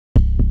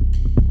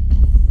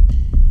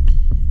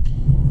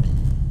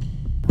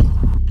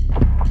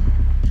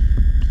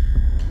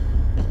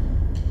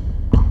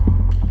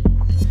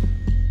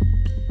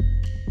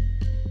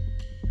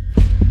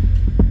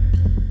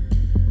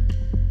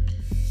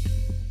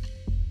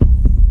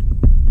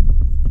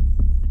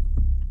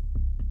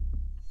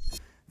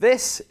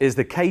This is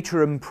the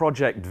Caterham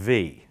Project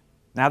V.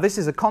 Now this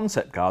is a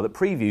concept car that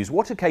previews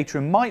what a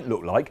Caterham might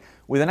look like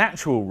with an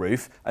actual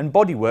roof and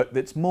bodywork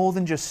that's more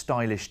than just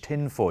stylish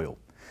tinfoil.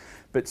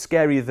 But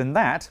scarier than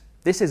that,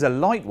 this is a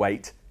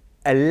lightweight,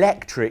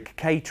 electric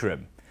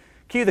Caterham.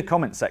 Cue the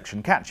comment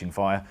section catching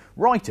fire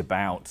right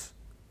about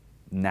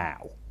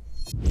now.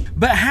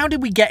 But how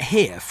did we get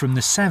here from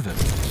the 7?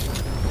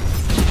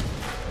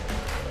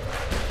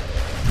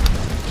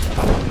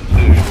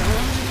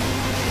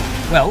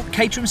 Well,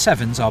 Caterham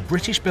 7s are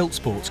British-built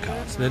sports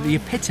cars that are the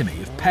epitome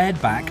of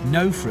pared-back,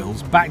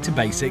 no-frills,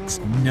 back-to-basics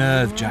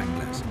nerve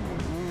janglers.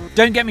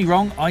 Don't get me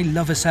wrong, I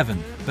love a 7,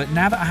 but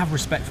now that I have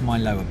respect for my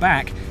lower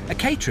back, a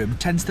Caterham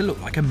tends to look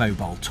like a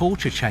mobile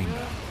torture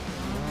chamber.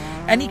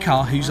 Any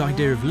car whose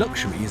idea of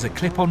luxury is a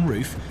clip-on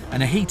roof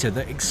and a heater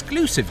that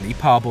exclusively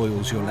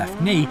parboils your left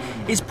knee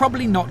is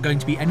probably not going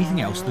to be anything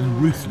else than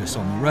ruthless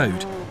on the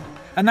road.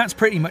 And that's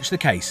pretty much the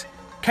case.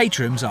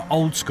 Caterhams are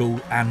old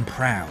school and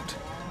proud.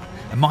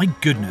 And my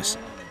goodness,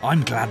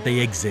 I'm glad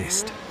they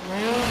exist.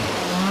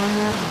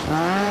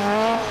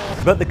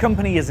 But the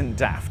company isn't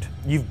daft.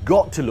 You've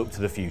got to look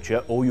to the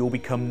future or you'll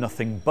become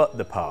nothing but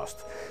the past.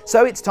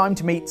 So it's time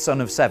to meet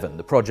son of 7,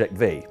 the Project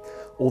V.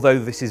 Although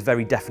this is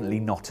very definitely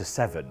not a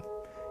 7.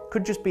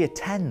 Could just be a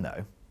 10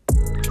 though.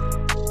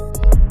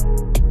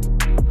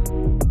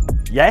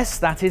 Yes,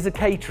 that is a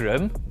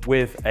Caterham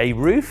with a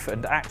roof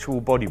and actual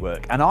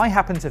bodywork, and I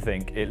happen to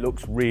think it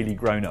looks really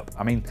grown up.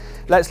 I mean,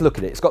 let's look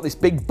at it. It's got this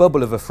big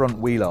bubble of a front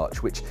wheel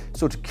arch which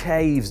sort of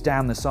caves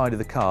down the side of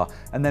the car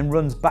and then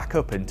runs back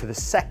up into the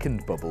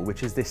second bubble,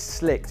 which is this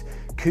slicked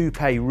coupe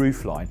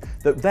roofline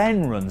that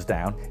then runs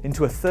down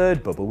into a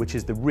third bubble, which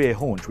is the rear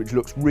haunch, which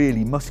looks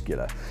really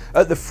muscular.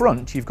 At the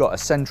front, you've got a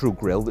central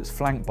grille that's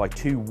flanked by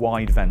 2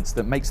 wide vents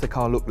that makes the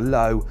car look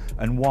low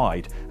and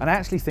wide, and I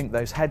actually think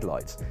those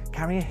headlights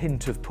carry a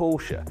hint of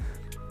Porsche.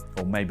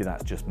 Or maybe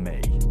that's just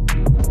me.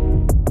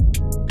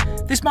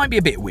 This might be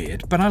a bit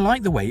weird, but I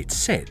like the way it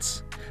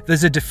sits.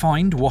 There's a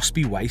defined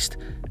waspy waist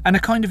and a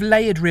kind of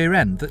layered rear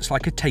end that's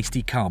like a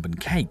tasty carbon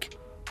cake.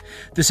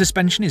 The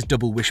suspension is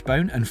double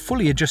wishbone and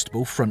fully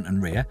adjustable front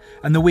and rear,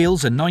 and the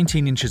wheels are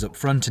 19 inches up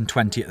front and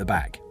 20 at the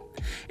back.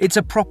 It's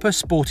a proper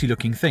sporty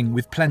looking thing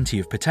with plenty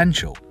of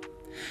potential.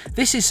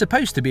 This is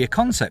supposed to be a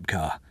concept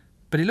car,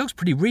 but it looks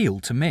pretty real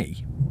to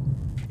me.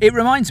 It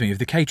reminds me of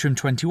the Caterham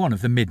 21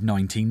 of the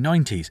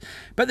mid-1990s,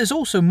 but there's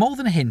also more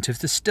than a hint of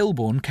the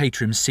stillborn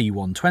Caterham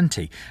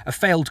C120, a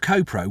failed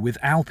co-pro with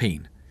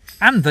Alpine,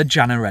 and the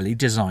Jannarelly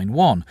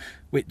Design-1,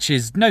 which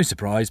is no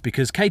surprise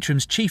because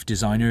Caterham's chief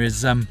designer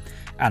is,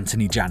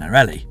 Anthony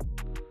Jannarelly.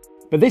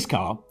 But this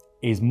car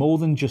is more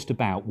than just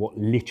about what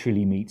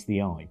literally meets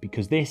the eye,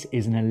 because this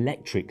is an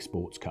electric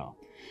sports car.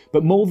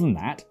 But more than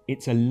that,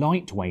 it's a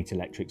lightweight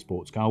electric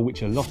sports car,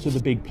 which a lot of the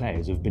big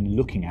players have been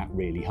looking at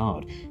really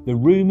hard. The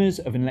rumours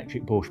of an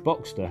electric Porsche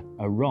Boxster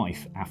are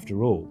rife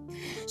after all.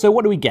 So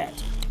what do we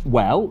get?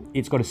 Well,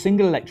 it's got a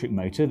single electric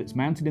motor that's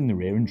mounted in the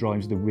rear and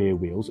drives the rear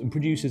wheels and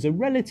produces a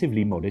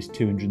relatively modest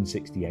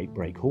 268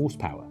 brake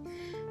horsepower.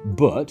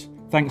 But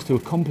thanks to a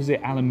composite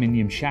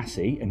aluminium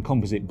chassis and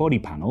composite body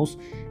panels,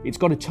 it's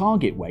got a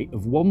target weight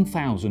of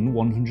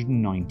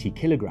 1,190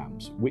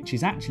 kilograms, which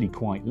is actually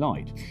quite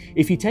light.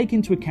 If you take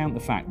into account the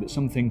fact that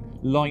something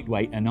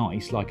lightweight and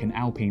nice like an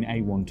Alpine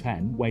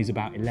A110 weighs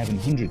about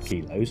 1,100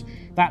 kilos,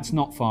 that's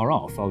not far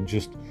off. I'll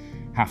just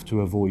have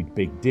to avoid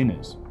big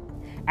dinners.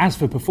 As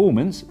for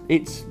performance,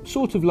 it's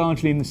sort of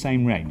largely in the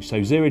same range,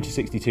 so 0 to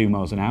 62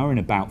 miles an hour in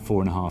about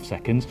 4.5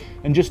 seconds,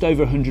 and just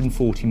over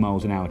 140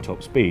 miles an hour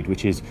top speed,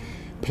 which is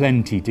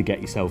plenty to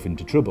get yourself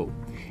into trouble.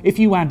 If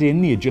you add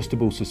in the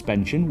adjustable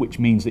suspension, which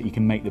means that you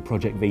can make the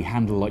Project V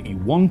handle like you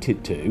want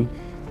it to,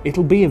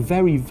 it'll be a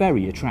very,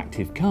 very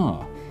attractive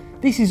car.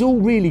 This is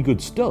all really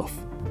good stuff.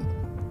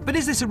 But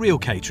is this a real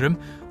Caterham,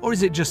 or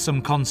is it just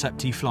some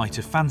concept-y flight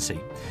of fancy?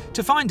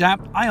 To find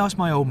out, I asked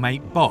my old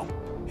mate Bob,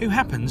 who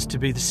happens to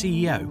be the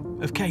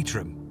CEO of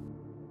Caterham.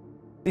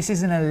 This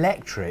is an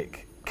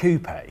electric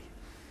coupe.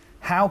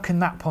 How can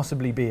that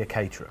possibly be a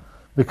Caterham?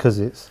 Because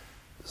it's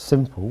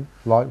simple,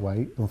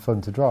 lightweight and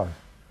fun to drive.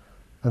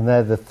 And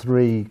they're the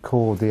 3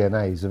 core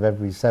DNAs of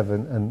every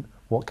 7 and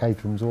what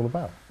Caterham's all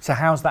about. So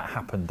how's that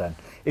happened then?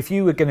 If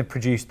you were going to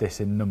produce this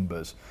in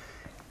numbers,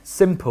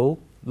 simple,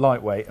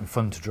 lightweight and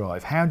fun to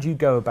drive, how do you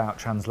go about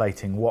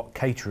translating what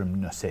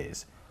Caterhamness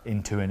is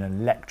into an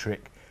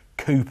electric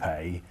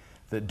coupe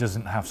that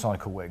doesn't have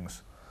cycle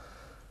wings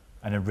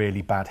and a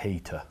really bad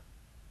heater?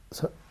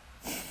 So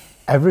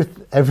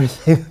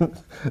everything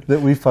that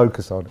we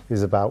focus on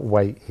is about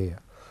weight here.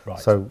 Right.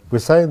 So we're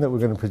saying that we're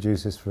going to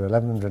produce this for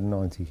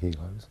 1,190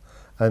 kilos,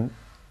 and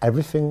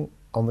everything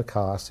on the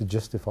car has to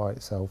justify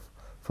itself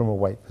from a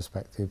weight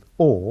perspective,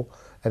 or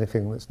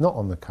anything that's not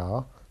on the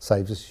car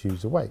saves us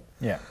huge of weight.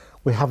 Yeah.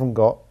 We haven't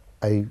got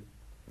a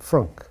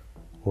frunk,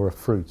 or a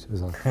fruit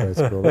as I prefer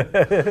to call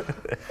it,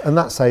 and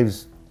that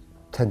saves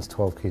 10 to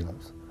 12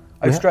 kilos.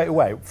 Oh, straight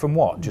away? From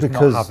what? Just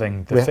because not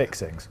having the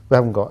fixings? We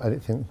haven't got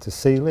anything to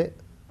seal it,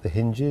 the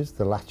hinges,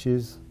 the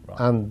latches, right,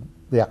 and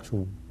the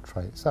actual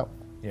tray itself.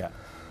 Yeah.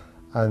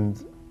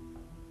 And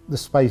the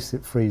space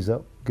it frees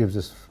up gives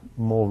us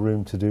more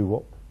room to do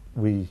what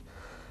we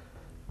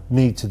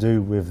need to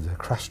do with the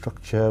crash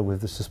structure,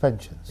 with the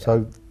suspension. Yeah.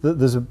 So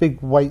there's a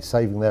big weight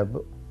saving there,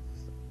 but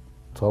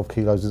 12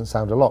 kilos doesn't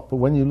sound a lot. But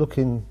when you're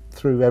looking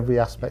through every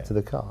aspect of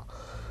the car,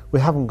 we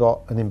haven't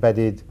got an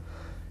embedded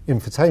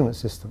infotainment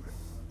system.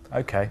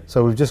 Okay.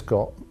 So we've just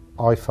got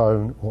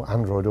iPhone or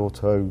Android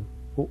Auto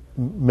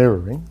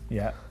mirroring.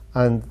 Yeah.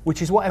 And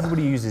which is what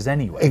everybody uses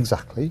anyway.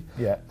 Exactly.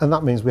 Yeah. And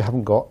that means we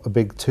haven't got a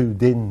big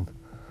 2-DIN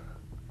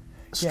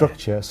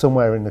structure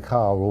somewhere in the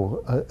car,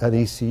 or an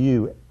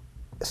ECU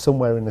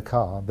somewhere in the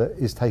car that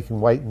is taking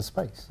weight and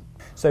space.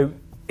 So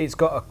it's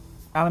got an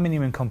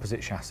aluminium and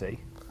composite chassis,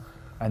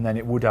 and then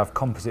it would have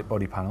composite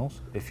body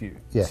panels if you.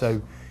 Yes.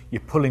 So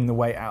you're pulling the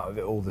weight out of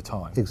it all the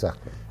time.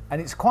 Exactly.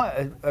 And it's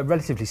quite a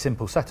relatively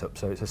simple setup.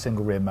 So it's a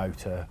single rear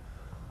motor.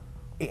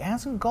 It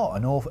hasn't got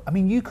an awful. I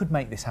mean, you could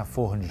make this have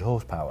 400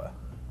 horsepower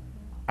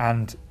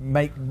and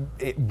make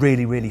it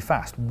really, really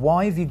fast.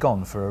 Why have you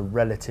gone for a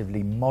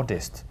relatively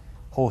modest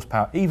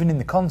horsepower, even in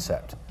the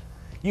concept?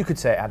 You could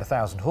say it had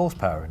 1,000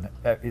 horsepower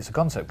and it's a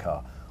concept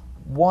car.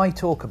 Why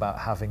talk about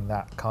having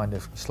that kind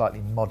of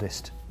slightly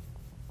modest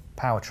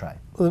powertrain?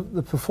 Well,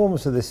 the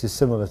performance of this is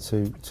similar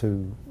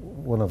to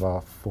one of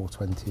our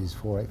 420s,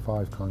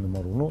 485 kind of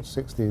model, 0 to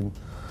 60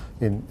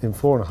 in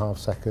 4.5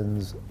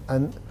 seconds,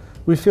 and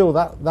we feel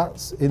that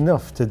that's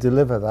enough to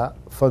deliver that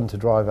fun to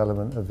drive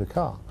element of the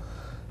car.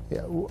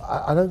 Yeah,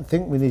 I don't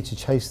think we need to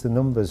chase the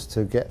numbers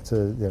to get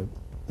to 0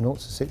 to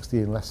 60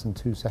 in less than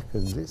 2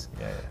 seconds.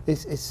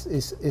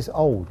 It's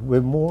old. We're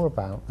more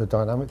about the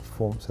dynamic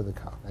performance of the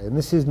car, and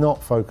this is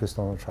not focused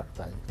on a track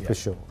day for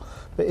sure.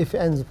 But if it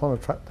ends up on a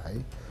track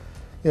day,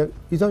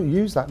 you don't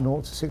use that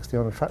 0 to 60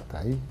 on a track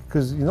day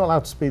because you're not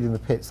allowed to speed in the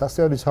pits. That's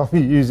the only time you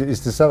use it, is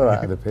to sell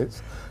out of the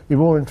pits. You're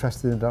more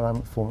interested in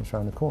dynamic performance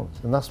around the corners,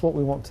 and that's what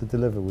we want to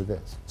deliver with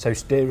this. So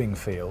steering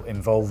feel,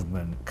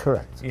 involvement.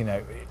 Correct.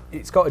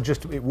 It's got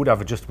it would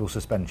have adjustable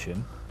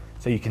suspension,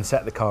 so you can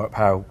set the car up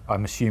how,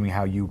 I'm assuming,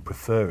 how you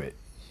prefer it.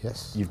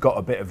 Yes. You've got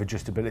a bit of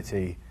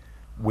adjustability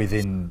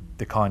within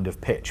the kind of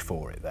pitch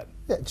for it then.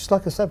 Yeah, just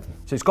like a 7.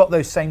 So it's got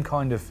those same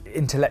kind of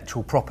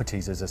intellectual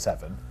properties as a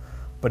 7,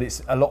 but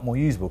it's a lot more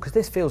usable, because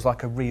this feels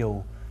like a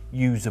real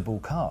usable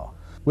car.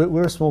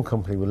 We're a small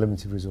company with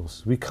limited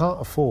resources. We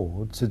can't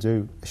afford to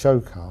do a show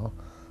car,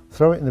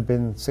 throw it in the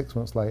bin 6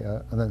 months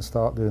later, and then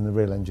start doing the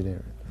real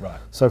engineering. Right.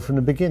 So from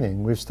the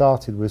beginning, we've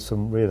started with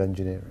some real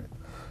engineering.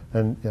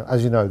 And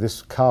as you know,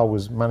 this car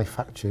was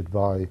manufactured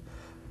by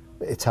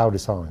Ital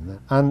Design.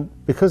 And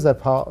because they're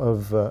part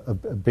of a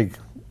big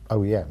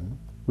OEM,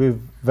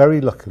 we've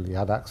very luckily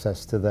had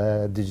access to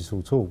their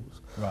digital tools.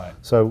 Right.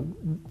 So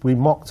we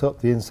mocked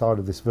up the inside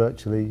of this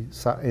virtually,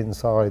 sat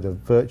inside a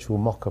virtual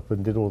mock-up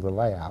and did all the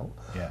layout,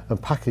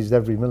 and packaged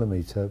every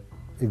millimetre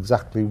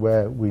exactly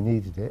where we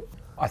needed it.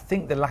 I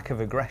think the lack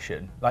of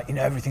aggression,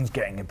 everything's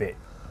getting a bit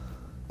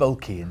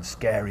bulky and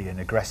scary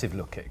and aggressive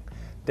looking.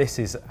 This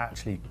is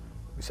actually,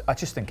 I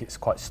just think it's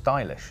quite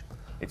stylish.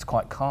 It's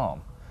quite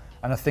calm.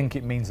 And I think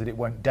it means that it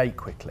won't date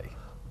quickly.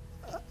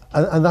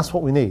 And that's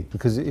what we need,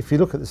 because if you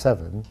look at the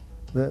 7,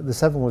 the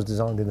 7 was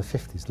designed in the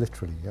 50s,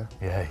 literally,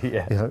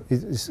 Yeah.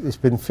 It's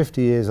been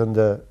 50 years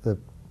under the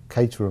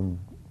Caterham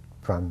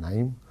brand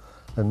name,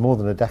 and more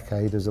than a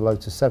decade as a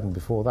Lotus 7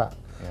 before that.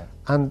 Yeah.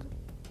 And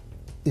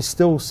it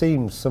still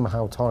seems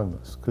somehow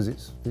timeless, because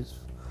it's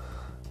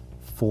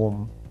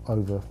form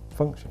over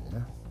function,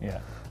 Yeah.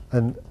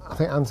 And I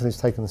think Anthony's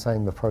taken the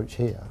same approach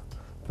here,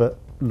 but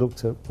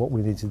looked at what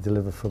we need to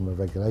deliver from a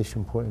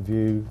regulation point of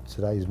view,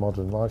 today's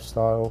modern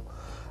lifestyle.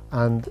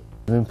 And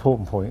an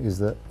important point is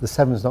that the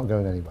 7's not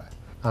going anywhere,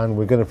 and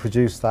we're going to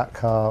produce that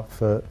car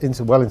well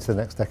into the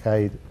next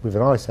decade with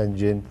an ICE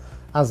engine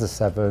as a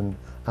 7,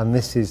 and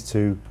this is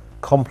to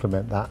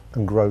complement that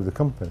and grow the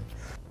company.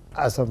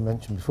 As I've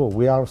mentioned before,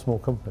 we are a small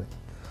company,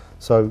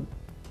 so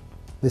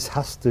this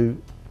has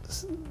to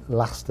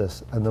last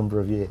us a number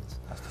of years.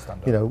 Has to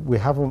stand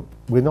up.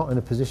 We're not in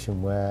a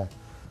position where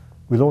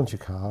we launch a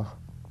car,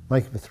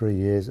 make it for 3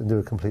 years and do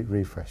a complete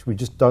refresh. We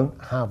just don't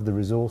have the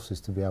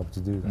resources to be able to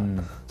do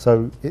that.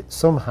 So it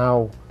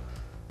somehow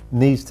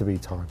needs to be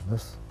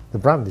timeless. The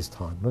brand is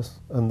timeless,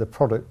 and the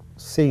product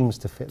seems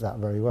to fit that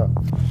very well.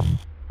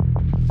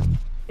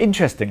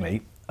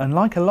 Interestingly,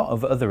 unlike a lot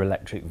of other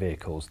electric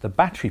vehicles, the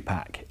battery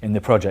pack in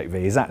the Project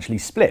V is actually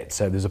split.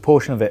 So there's a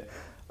portion of it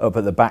up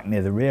at the back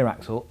near the rear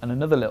axle and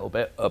another little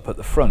bit up at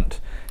the front.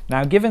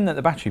 Now, given that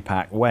the battery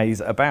pack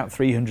weighs about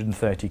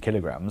 330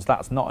 kilograms,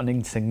 that's not an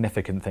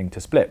insignificant thing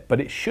to split,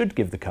 but it should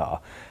give the car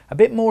a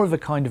bit more of a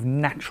kind of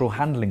natural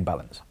handling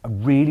balance. I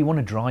really want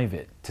to drive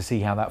it to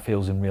see how that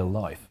feels in real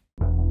life.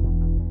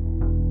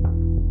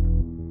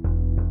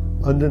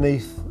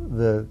 Underneath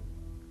the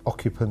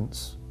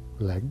occupant's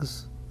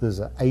legs, there's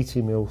an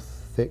 80mm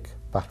thick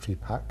battery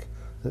pack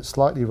that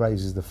slightly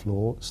raises the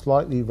floor,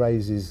 slightly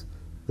raises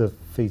the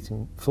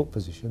foot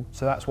position.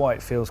 So that's why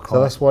it feels quite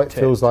So that's why it tipped.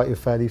 feels like you're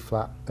fairly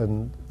flat,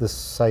 and the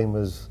same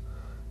as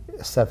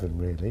a 7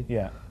 really.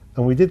 Yeah.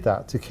 And we did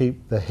that to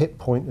keep the hip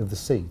point of the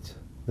seat,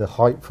 the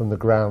height from the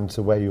ground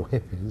to where your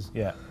hip is,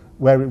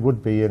 where it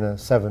would be in a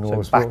 7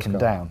 or a sports back and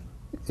car. down.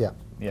 Yeah.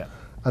 Yeah.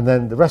 And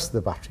then the rest of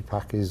the battery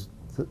pack is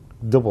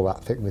double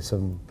that thickness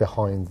and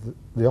behind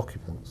the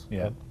occupants.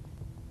 Yeah.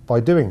 By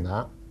doing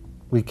that,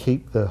 we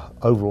keep the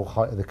overall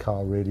height of the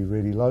car really,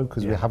 really low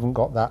because we haven't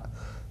got that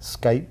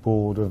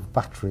skateboard of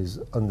batteries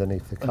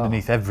underneath the car.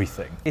 Underneath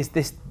everything. Is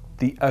this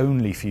the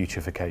only future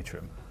for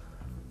Caterham?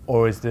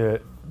 Or is there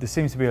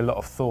seems to be a lot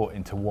of thought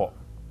into what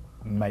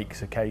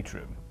makes a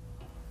Caterham?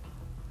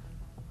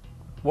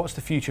 What's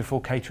the future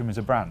for Caterham as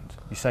a brand?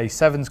 You say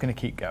 7's going to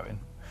keep going.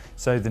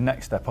 So the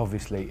next step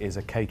obviously is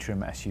a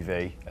Caterham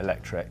SUV,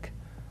 electric,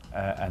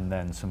 and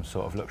then some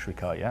sort of luxury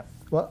car, yeah?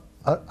 Well,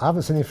 I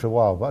haven't seen you for a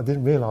while, but I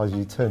didn't realise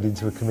you turned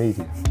into a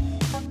comedian.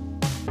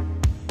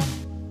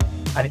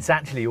 And it's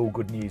actually all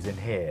good news in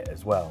here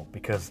as well,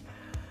 because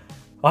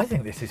I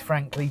think this is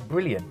frankly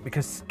brilliant,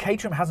 because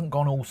Caterham hasn't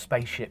gone all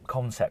spaceship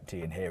concept-y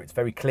in here. It's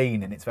very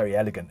clean and it's very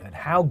elegant. And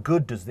how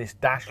good does this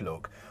dash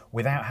look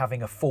without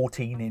having a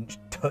 14-inch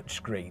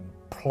touchscreen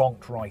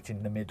plonked right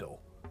in the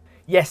middle?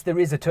 Yes, there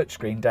is a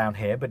touchscreen down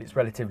here, but it's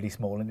relatively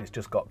small and it's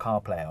just got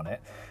CarPlay on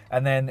it.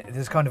 And then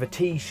there's kind of a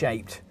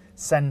T-shaped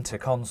centre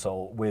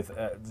console with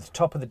the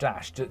top of the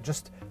dash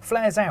just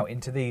flares out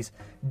into these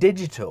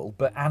digital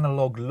but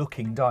analog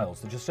looking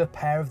dials. There's just a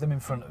pair of them in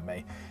front of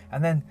me,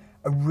 and then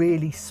a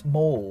really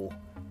small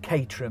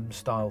Caterham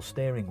style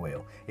steering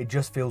wheel. It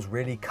just feels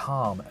really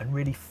calm and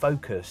really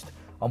focused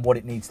on what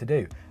it needs to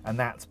do, and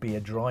that's be a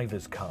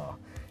driver's car.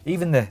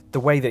 Even the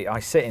way that I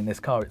sit in this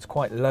car, it's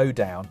quite low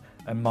down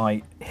and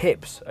my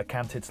hips are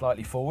canted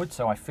slightly forward,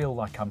 so I feel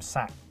like I'm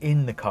sat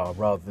in the car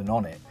rather than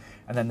on it.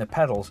 And then the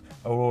pedals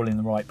are all in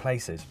the right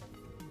places.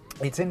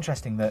 It's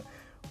interesting that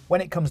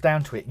when it comes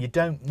down to it, you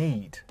don't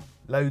need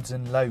loads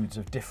and loads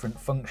of different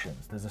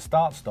functions. There's a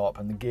start-stop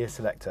and the gear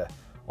selector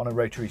on a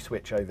rotary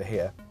switch over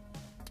here,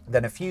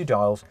 then a few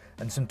dials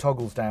and some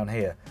toggles down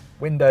here.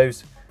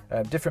 Windows,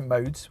 different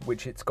modes,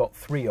 which it's got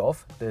 3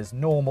 of. There's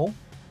normal,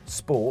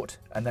 sport,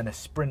 and then a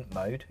sprint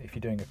mode if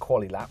you're doing a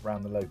quali lap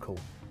around the local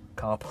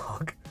car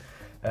park.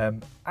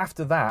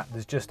 After that,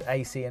 there's just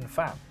AC and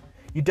fan.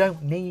 You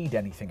don't need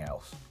anything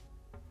else.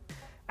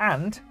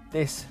 And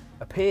this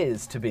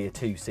appears to be a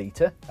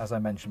 2-seater, as I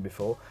mentioned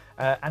before,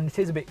 and it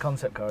is a bit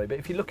concept car-y, but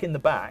if you look in the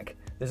back,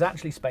 there's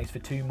actually space for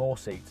 2 more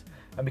seats.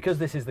 And because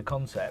this is the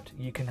concept,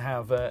 you can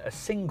have a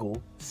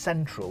single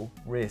central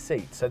rear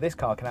seat. So this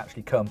car can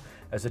actually come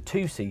as a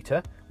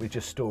 2-seater with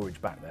just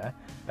storage back there,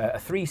 a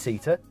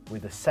 3-seater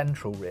with a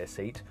central rear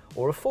seat,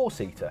 or a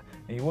 4-seater.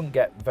 And you wouldn't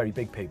get very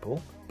big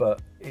people,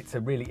 but it's a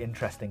really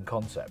interesting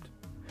concept.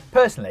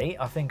 Personally,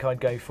 I think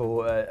I'd go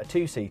for a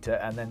 2-seater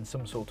and then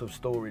some sort of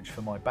storage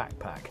for my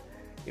backpack.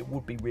 It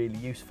would be really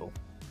useful.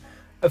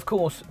 Of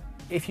course,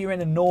 if you're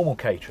in a normal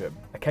Caterham,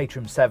 a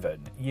Caterham 7,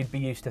 you'd be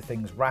used to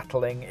things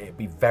rattling, it'd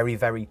be very,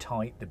 very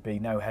tight, there'd be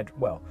no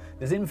well,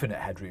 there's infinite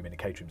headroom in a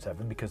Caterham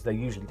 7 because they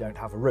usually don't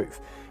have a roof.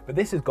 But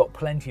this has got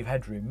plenty of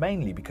headroom,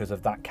 mainly because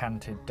of that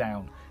canted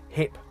down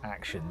hip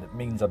action that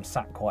means I'm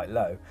sat quite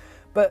low.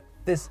 But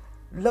there's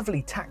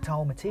lovely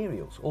tactile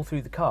materials all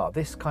through the car.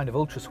 This kind of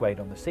ultra suede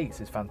on the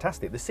seats is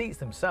fantastic. The seats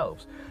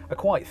themselves are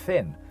quite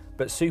thin,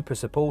 but super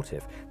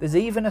supportive. There's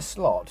even a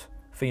slot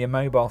for your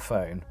mobile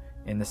phone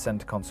in the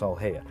center console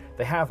here.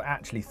 They have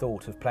actually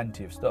thought of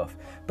plenty of stuff,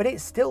 but it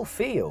still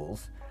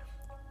feels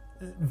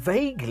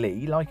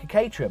vaguely like a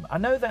Caterham. I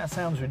know that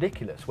sounds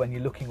ridiculous when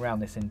you're looking around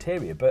this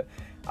interior, but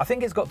I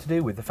think it's got to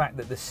do with the fact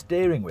that the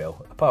steering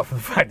wheel, apart from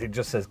the fact it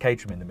just says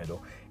Caterham in the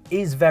middle,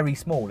 is very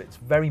small. It's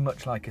very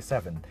much like a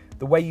 7.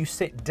 The way you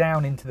sit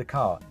down into the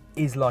car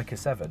is like a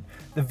 7.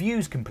 The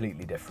view's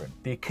completely different.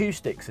 The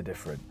acoustics are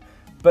different,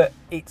 but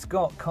it's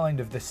got kind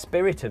of the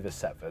spirit of a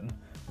 7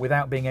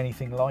 without being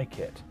anything like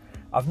it.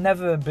 I've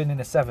never been in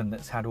a 7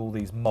 that's had all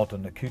these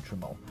modern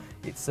accoutrements.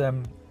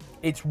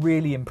 It's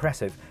really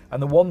impressive.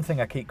 And the one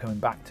thing I keep coming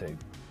back to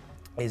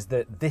is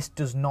that this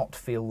does not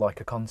feel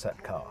like a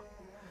concept car.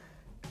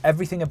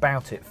 Everything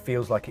about it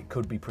feels like it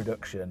could be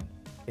production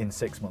in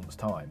 6 months'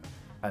 time.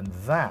 And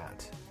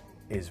that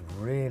is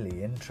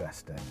really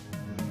interesting.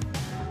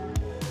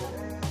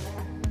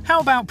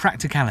 How about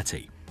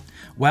practicality?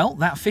 Well,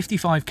 that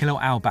 55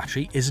 kWh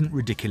battery isn't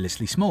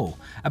ridiculously small,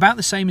 about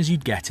the same as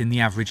you'd get in the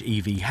average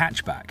EV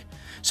hatchback.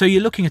 So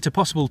you're looking at a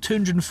possible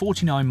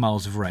 249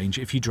 miles of range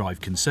if you drive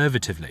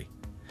conservatively,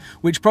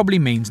 which probably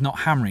means not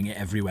hammering it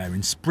everywhere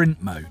in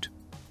sprint mode.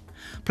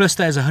 Plus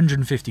there's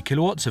 150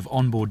 kilowatts of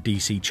onboard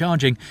DC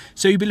charging,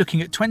 so you'll be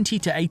looking at 20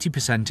 to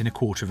 80% in a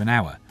quarter of an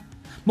hour.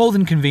 More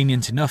than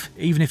convenient enough,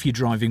 even if you're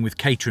driving with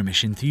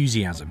Caterhamish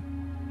enthusiasm.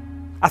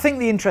 I think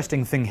the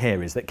interesting thing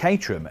here is that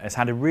Caterham has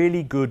had a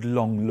really good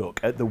long look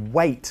at the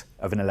weight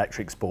of an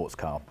electric sports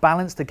car,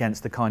 balanced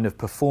against the kind of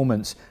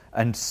performance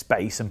and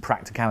space and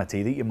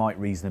practicality that you might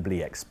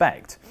reasonably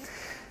expect.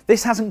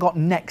 This hasn't got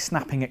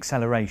neck-snapping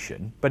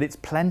acceleration, but it's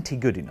plenty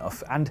good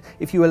enough, and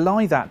if you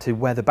ally that to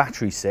where the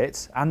battery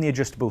sits and the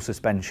adjustable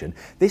suspension,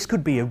 this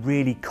could be a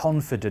really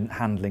confident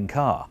handling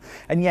car.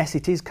 And yes,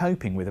 it is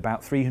coping with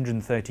about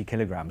 330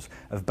 kilograms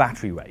of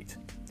battery weight.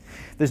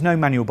 There's no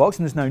manual box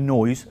and there's no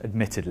noise,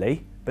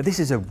 admittedly, but this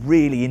is a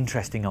really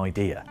interesting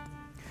idea.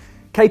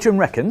 Caterham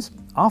reckons,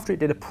 after it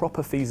did a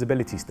proper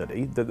feasibility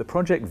study, that the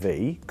Project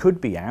V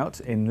could be out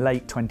in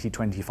late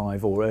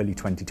 2025 or early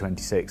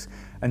 2026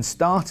 and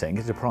starting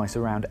at a price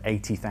around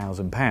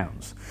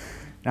 £80,000.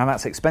 Now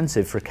that's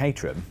expensive for a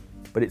Caterham,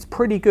 but it's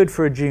pretty good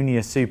for a junior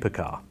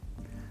supercar.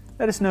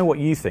 Let us know what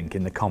you think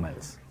in the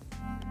comments.